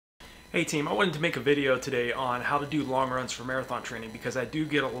Hey team, I wanted to make a video today on how to do long runs for marathon training because I do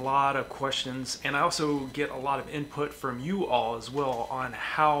get a lot of questions and I also get a lot of input from you all as well on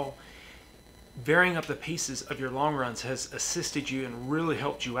how varying up the paces of your long runs has assisted you and really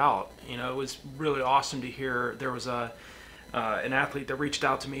helped you out. You know, it was really awesome to hear. There was an athlete that reached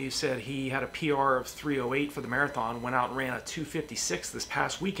out to me who said he had a PR of 3:08 for the marathon, went out and ran a 2:56 this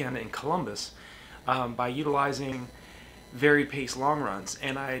past weekend in Columbus by utilizing varied pace long runs.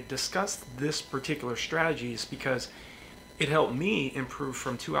 And I discussed this particular strategies because it helped me improve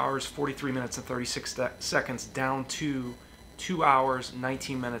from 2 hours 43 minutes and 36 seconds down to 2 hours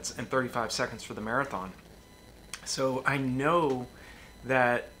 19 minutes and 35 seconds for the marathon. So I know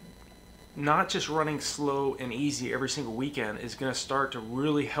that not just running slow and easy every single weekend is going to start to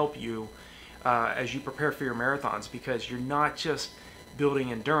really help you as you prepare for your marathons, because you're not just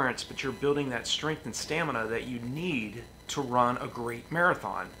building endurance, but you're building that strength and stamina that you need to run a great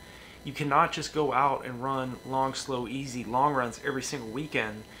marathon. You cannot just go out and run long, slow, easy long runs every single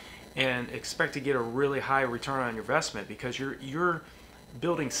weekend and expect to get a really high return on your investment, because you're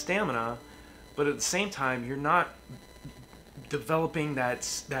building stamina, but at the same time you're not developing that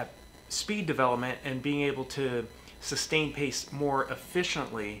speed development and being able to sustain pace more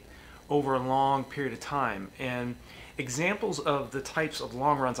efficiently over a long period of time. And examples of the types of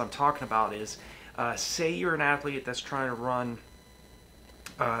long runs I'm talking about is say you're an athlete that's trying to run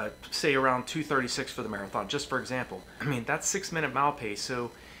say around 2:36 for the marathon, just for example. I mean, that's 6-minute mile pace.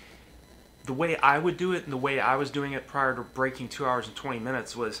 So the way I would do it and the way I was doing it prior to breaking 2 hours and 20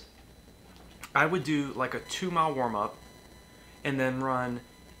 minutes was I would do like a 2-mile warm-up and then run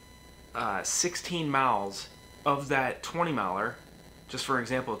 16 miles of that 20-miler, just for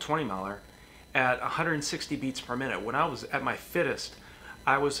example, a 20-miler, at 160 beats per minute. When I was at my fittest,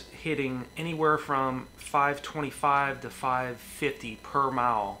 I was hitting anywhere from 525 to 550 per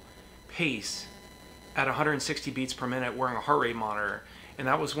mile pace at 160 beats per minute wearing a heart rate monitor. And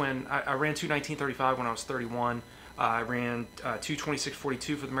that was when I ran 2:19:35 when I was 31. I ran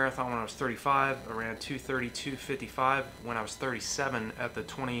 2:26:42 for the marathon when I was 35. I ran 2:32:55 when I was 37 at the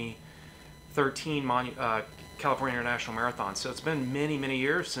 2013 California International Marathon. So it's been many, many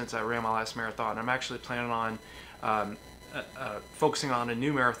years since I ran my last marathon. I'm actually planning on focusing on a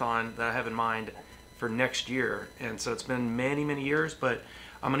new marathon that I have in mind for next year. And so it's been many, many years, but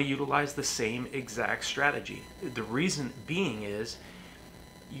I'm going to utilize the same exact strategy. The reason being is,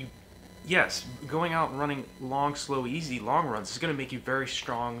 yes, going out and running long, slow, easy long runs is going to make you very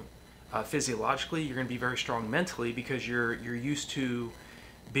strong physiologically. You're going to be very strong mentally because you're used to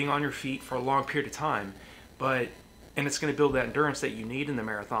being on your feet for a long period of time. And it's going to build that endurance that you need in the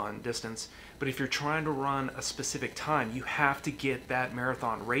marathon distance. But if you're trying to run a specific time, you have to get that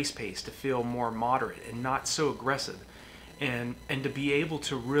marathon race pace to feel more moderate and not so aggressive. And to be able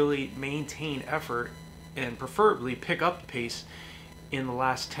to really maintain effort and preferably pick up the pace in the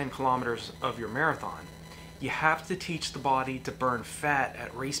last 10 kilometers of your marathon. You have to teach the body to burn fat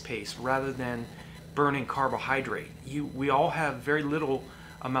at race pace rather than burning carbohydrate. We all have very little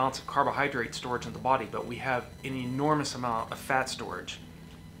amounts of carbohydrate storage in the body, but we have an enormous amount of fat storage.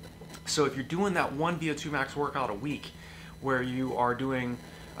 So if you're doing that one VO2 max workout a week where you are doing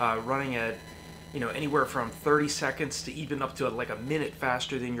running at anywhere from 30 seconds to even up to like a minute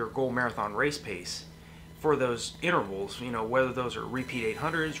faster than your goal marathon race pace for those intervals, whether those are repeat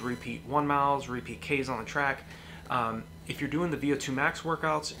 800s, repeat 1 miles, repeat Ks on the track, if you're doing the VO2 max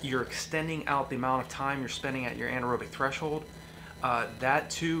workouts, you're extending out the amount of time you're spending at your anaerobic threshold.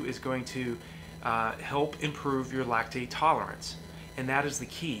 That too is going to help improve your lactate tolerance. And that is the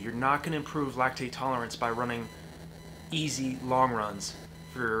key. You're not going to improve lactate tolerance by running easy long runs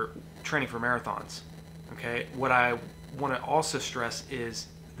for training for marathons. Okay? What I want to also stress is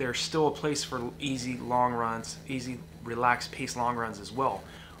there's still a place for easy long runs, easy relaxed pace long runs as well.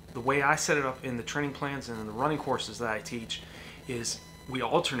 The way I set it up in the training plans and in the running courses that I teach is we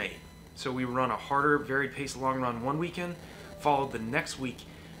alternate. So we run a harder varied pace long run one weekend, followed the next week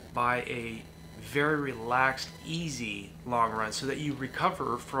by a very relaxed, easy long run so that you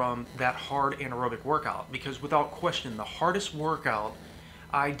recover from that hard anaerobic workout. Because without question, the hardest workout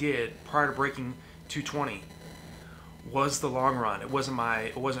I did prior to breaking 220 was the long run. It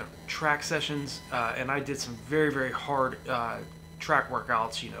wasn't track sessions, and I did some very, very hard track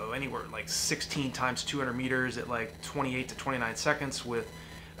workouts, anywhere like 16 times 200 meters at like 28 to 29 seconds with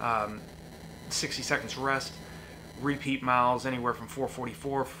 60 seconds rest. Repeat miles anywhere from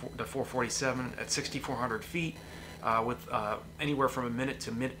 444 to 447 at 6,400 feet with anywhere from a minute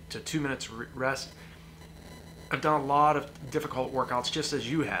to 2 minutes rest. I've done a lot of difficult workouts just as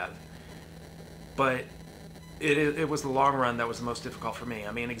you have, but It was the long run that was the most difficult for me.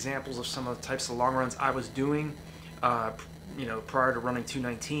 I mean, examples of some of the types of long runs I was doing, prior to running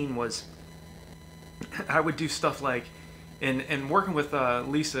 219 was I would do stuff like, and working with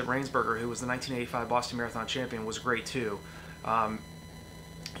Lisa Rainsberger, who was the 1985 Boston Marathon champion, was great too.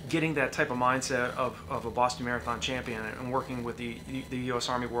 Getting that type of mindset of a Boston Marathon champion and working with the U.S.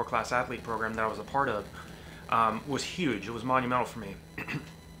 Army World Class Athlete program that I was a part of was huge. It was monumental for me.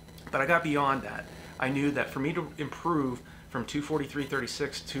 But I got beyond that. I knew that for me to improve from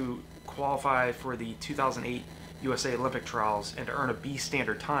 2:43.36 to qualify for the 2008 USA Olympic Trials and to earn a B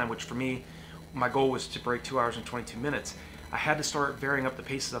standard time, which for me, my goal was to break 2 hours and 22 minutes, I had to start varying up the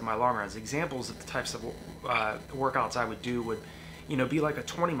paces of my long runs. Examples of the types of workouts I would do would, be like a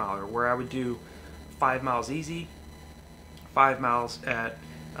 20 miler where I would do 5 miles easy, 5 miles at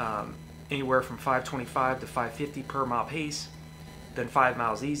anywhere from 525 to 550 per mile pace, then 5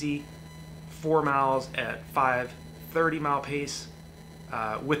 miles easy, 4 miles at 530 mile pace,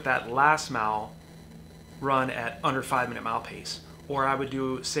 with that last mile run at under 5 minute mile pace. Or I would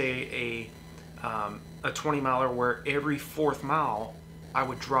do, say, a 20 miler where every fourth mile I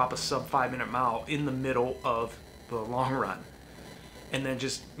would drop a sub 5 minute mile in the middle of the long run, and then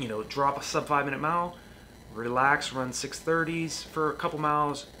just drop a sub 5 minute mile, relax, run 630s for a couple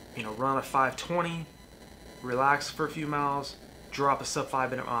miles, run a 520, relax for a few miles, drop a sub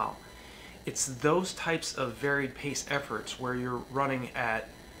 5 minute mile. It's those types of varied pace efforts where you're running at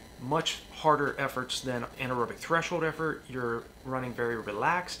much harder efforts than anaerobic threshold effort. You're running very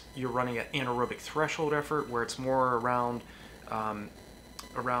relaxed. You're running at anaerobic threshold effort where it's more around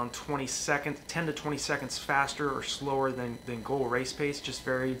 20 seconds, 10 to 20 seconds faster or slower than goal race pace. Just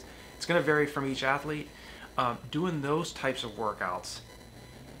varied. It's going to vary from each athlete. Doing those types of workouts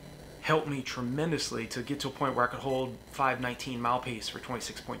helped me tremendously to get to a point where I could hold 5:19 mile pace for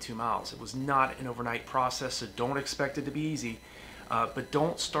 26.2 miles. It was not an overnight process, so don't expect it to be easy. But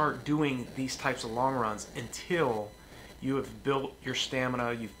don't start doing these types of long runs until you have built your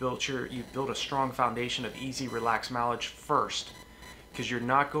stamina, you've built a strong foundation of easy, relaxed mileage first, because you're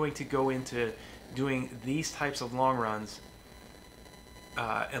not going to go into doing these types of long runs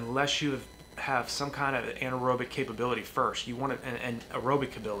unless you have some kind of anaerobic capability first. You want an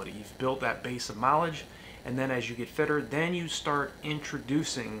aerobic ability. You've built that base of mileage, and then as you get fitter, then you start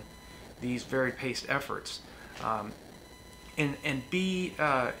introducing these very paced efforts. And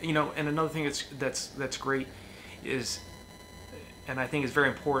another thing that's great is, and I think is very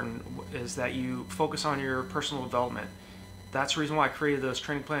important, is that you focus on your personal development. That's the reason why I created those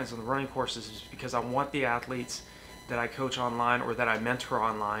training plans and the running courses, is because I want the athletes that I coach online or that I mentor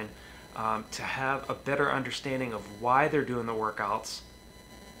online to have a better understanding of why they're doing the workouts,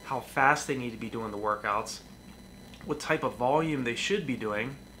 how fast they need to be doing the workouts, what type of volume they should be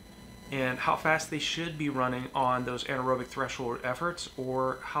doing, and how fast they should be running on those anaerobic threshold efforts,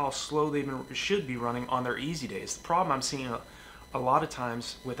 or how slow they should be running on their easy days. The problem I'm seeing a lot of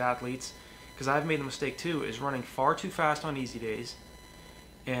times with athletes, because I've made the mistake too, is running far too fast on easy days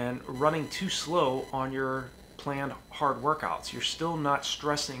and running too slow on your planned hard workouts. You're still not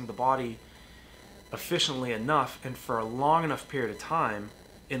stressing the body efficiently enough and for a long enough period of time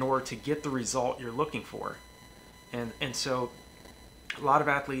in order to get the result you're looking for. And so a lot of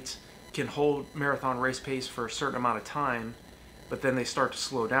athletes can hold marathon race pace for a certain amount of time, but then they start to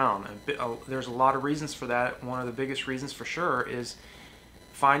slow down. There's a lot of reasons for that. One of the biggest reasons for sure is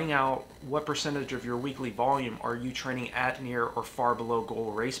finding out what percentage of your weekly volume are you training at, near, or far below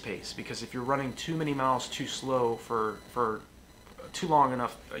goal race pace. Because if you're running too many miles too slow for too long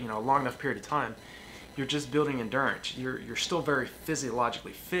enough, a long enough period of time, you're just building endurance. You're still very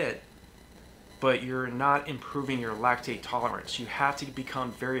physiologically fit, but you're not improving your lactate tolerance. You have to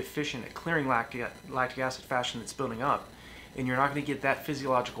become very efficient at clearing lactic acid faster than it's building up. And you're not going to get that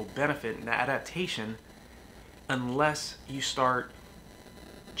physiological benefit and adaptation unless you start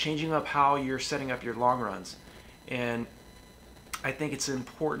changing up how you're setting up your long runs. And I think it's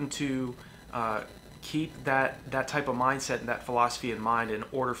important to keep that type of mindset and that philosophy in mind in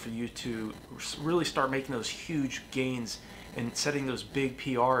order for you to really start making those huge gains and setting those big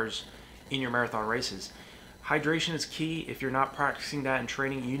PRs in your marathon races. Hydration is key. If you're not practicing that in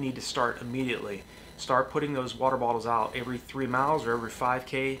training, you need to start immediately. Start putting those water bottles out every 3 miles or every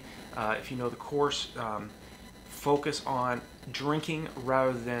 5K. If you know the course, focus on drinking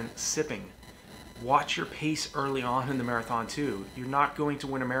rather than sipping. Watch your pace early on in the marathon too. You're not going to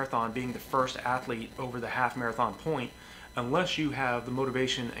win a marathon being the first athlete over the half marathon point unless you have the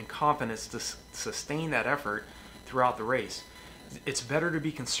motivation and confidence to sustain that effort throughout the race. It's better to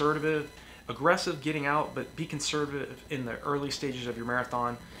be conservative, aggressive getting out, but be conservative in the early stages of your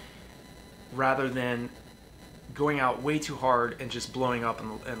marathon rather than going out way too hard and just blowing up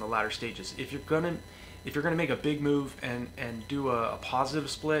in the latter stages. If you're gonna make a big move and do a positive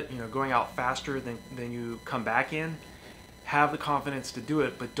split, you know, going out faster than you come back in, have the confidence to do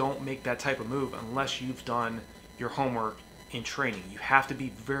it, but don't make that type of move unless you've done your homework in training. You have to be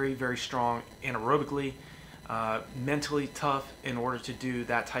very, very strong anaerobically, mentally tough in order to do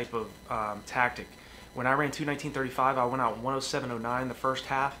that type of tactic. When I ran 2:19:35, I went out 107.09 the first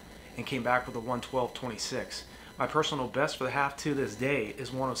half and came back with a 1:12.26. My personal best for the half to this day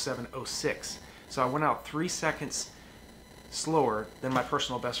is 107.06. So I went out 3 seconds slower than my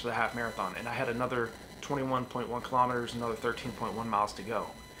personal best for the half marathon, and I had another 21.1 kilometers, another 13.1 miles to go.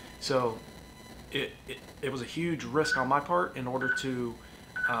 So it was a huge risk on my part in order to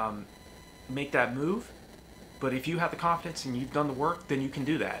make that move. But if you have the confidence and you've done the work, then you can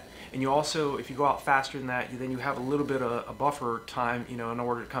do that. And you also, if you go out faster than that, then you have a little bit of a buffer time, you know, in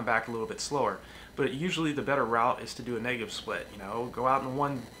order to come back a little bit slower. But usually the better route is to do a negative split. You know, go out in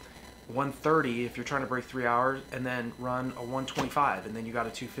 1:30 if you're trying to break 3 hours, and then run a 1:25, and then you got a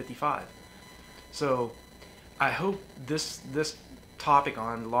 2:55. So I hope this topic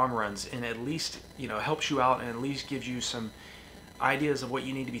on long runs and at least, you know, helps you out and at least gives you some ideas of what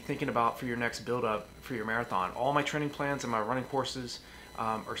you need to be thinking about for your next build up for your marathon. All my training plans and my running courses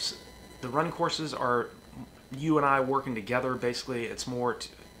the running courses are you and I working together. Basically, it's more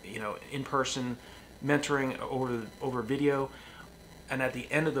you know, in person mentoring over video. And at the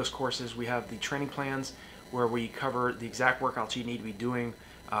end of those courses, we have the training plans where we cover the exact workouts you need to be doing,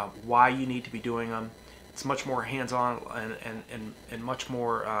 why you need to be doing them. It's much more hands-on and much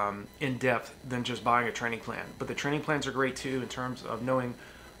more in-depth than just buying a training plan. But the training plans are great too in terms of knowing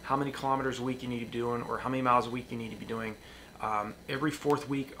how many kilometers a week you need to be doing or how many miles a week you need to be doing. Every fourth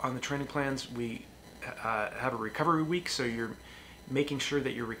week on the training plans, we have a recovery week, so you're making sure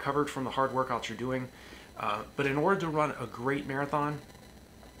that you're recovered from the hard workouts you're doing. But in order to run a great marathon,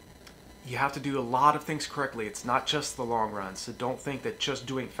 you have to do a lot of things correctly. It's not just the long runs. So don't think that just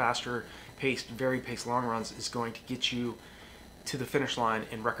doing faster paced, very paced long runs is going to get you to the finish line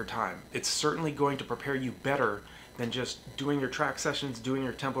in record time. It's certainly going to prepare you better than just doing your track sessions, doing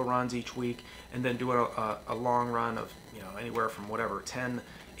your tempo runs each week, and then doing a long run of, you know, anywhere from whatever,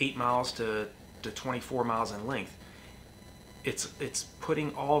 8 miles to 24 miles in length. It's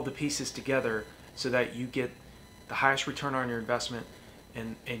putting all of the pieces together so that you get the highest return on your investment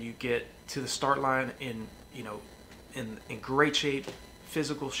and you get to the start line in, you know, in great shape,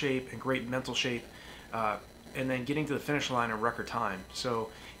 physical shape, and great mental shape, and then getting to the finish line in record time. So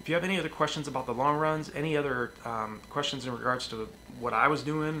if you have any other questions about the long runs, any other questions in regards to what I was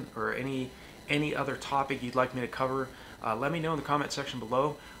doing, or any other topic you'd like me to cover, let me know in the comment section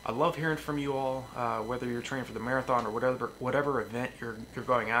below. I love hearing from you all, whether you're training for the marathon or whatever event you're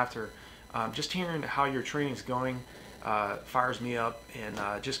going after. Just hearing how your training's going fires me up,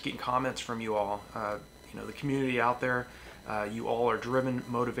 and just getting comments from you all. You know, the community out there, you all are driven,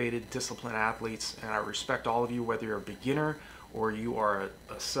 motivated, disciplined athletes, and I respect all of you, whether you're a beginner or you are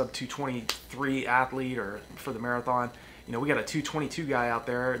a sub 223 athlete or for the marathon. You know, we got a 222 guy out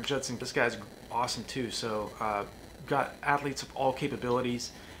there, Judson. This guy's awesome too. So got athletes of all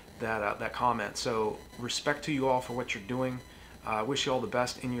capabilities that comment. So respect to you all for what you're doing. I wish you all the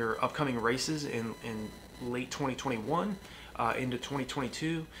best in your upcoming races in late 2021 into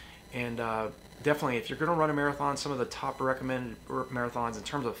 2022, and definitely, if you're going to run a marathon, some of the top recommended marathons in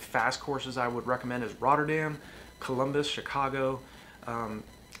terms of fast courses I would recommend is Rotterdam, Columbus, Chicago,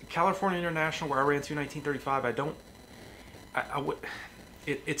 California International, where I ran 2:19:35.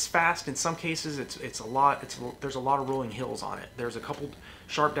 It's fast in some cases. There's a lot of rolling hills on it. There's a couple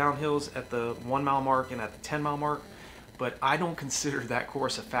sharp downhills at the 1 mile mark and at the 10 mile mark, but I don't consider that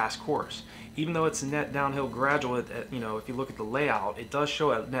course a fast course. Even though it's net downhill gradual, you know, if you look at the layout, it does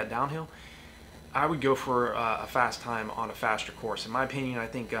show a net downhill. I would go for a fast time on a faster course. In my opinion, I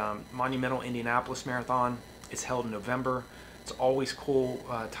think Monumental Indianapolis Marathon is held in November. It's always cool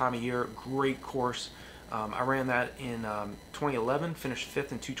time of year, great course. I ran that in 2011, finished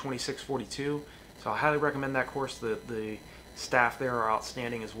 5th in 2:26:42. So I highly recommend that course. The staff there are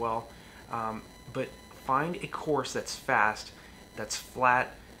outstanding as well. But find a course that's fast, that's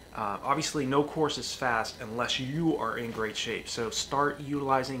flat. Obviously, no course is fast unless you are in great shape. So start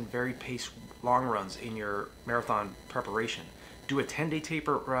utilizing very paced long runs in your marathon preparation. Do a 10-day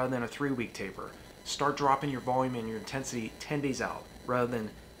taper rather than a 3-week taper. Start dropping your volume and your intensity 10 days out rather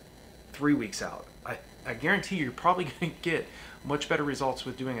than 3 weeks out. I guarantee you're probably going to get much better results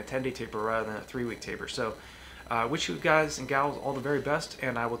with doing a 10-day taper rather than a 3-week taper. So I wish you guys and gals all the very best,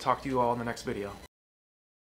 and I will talk to you all in the next video.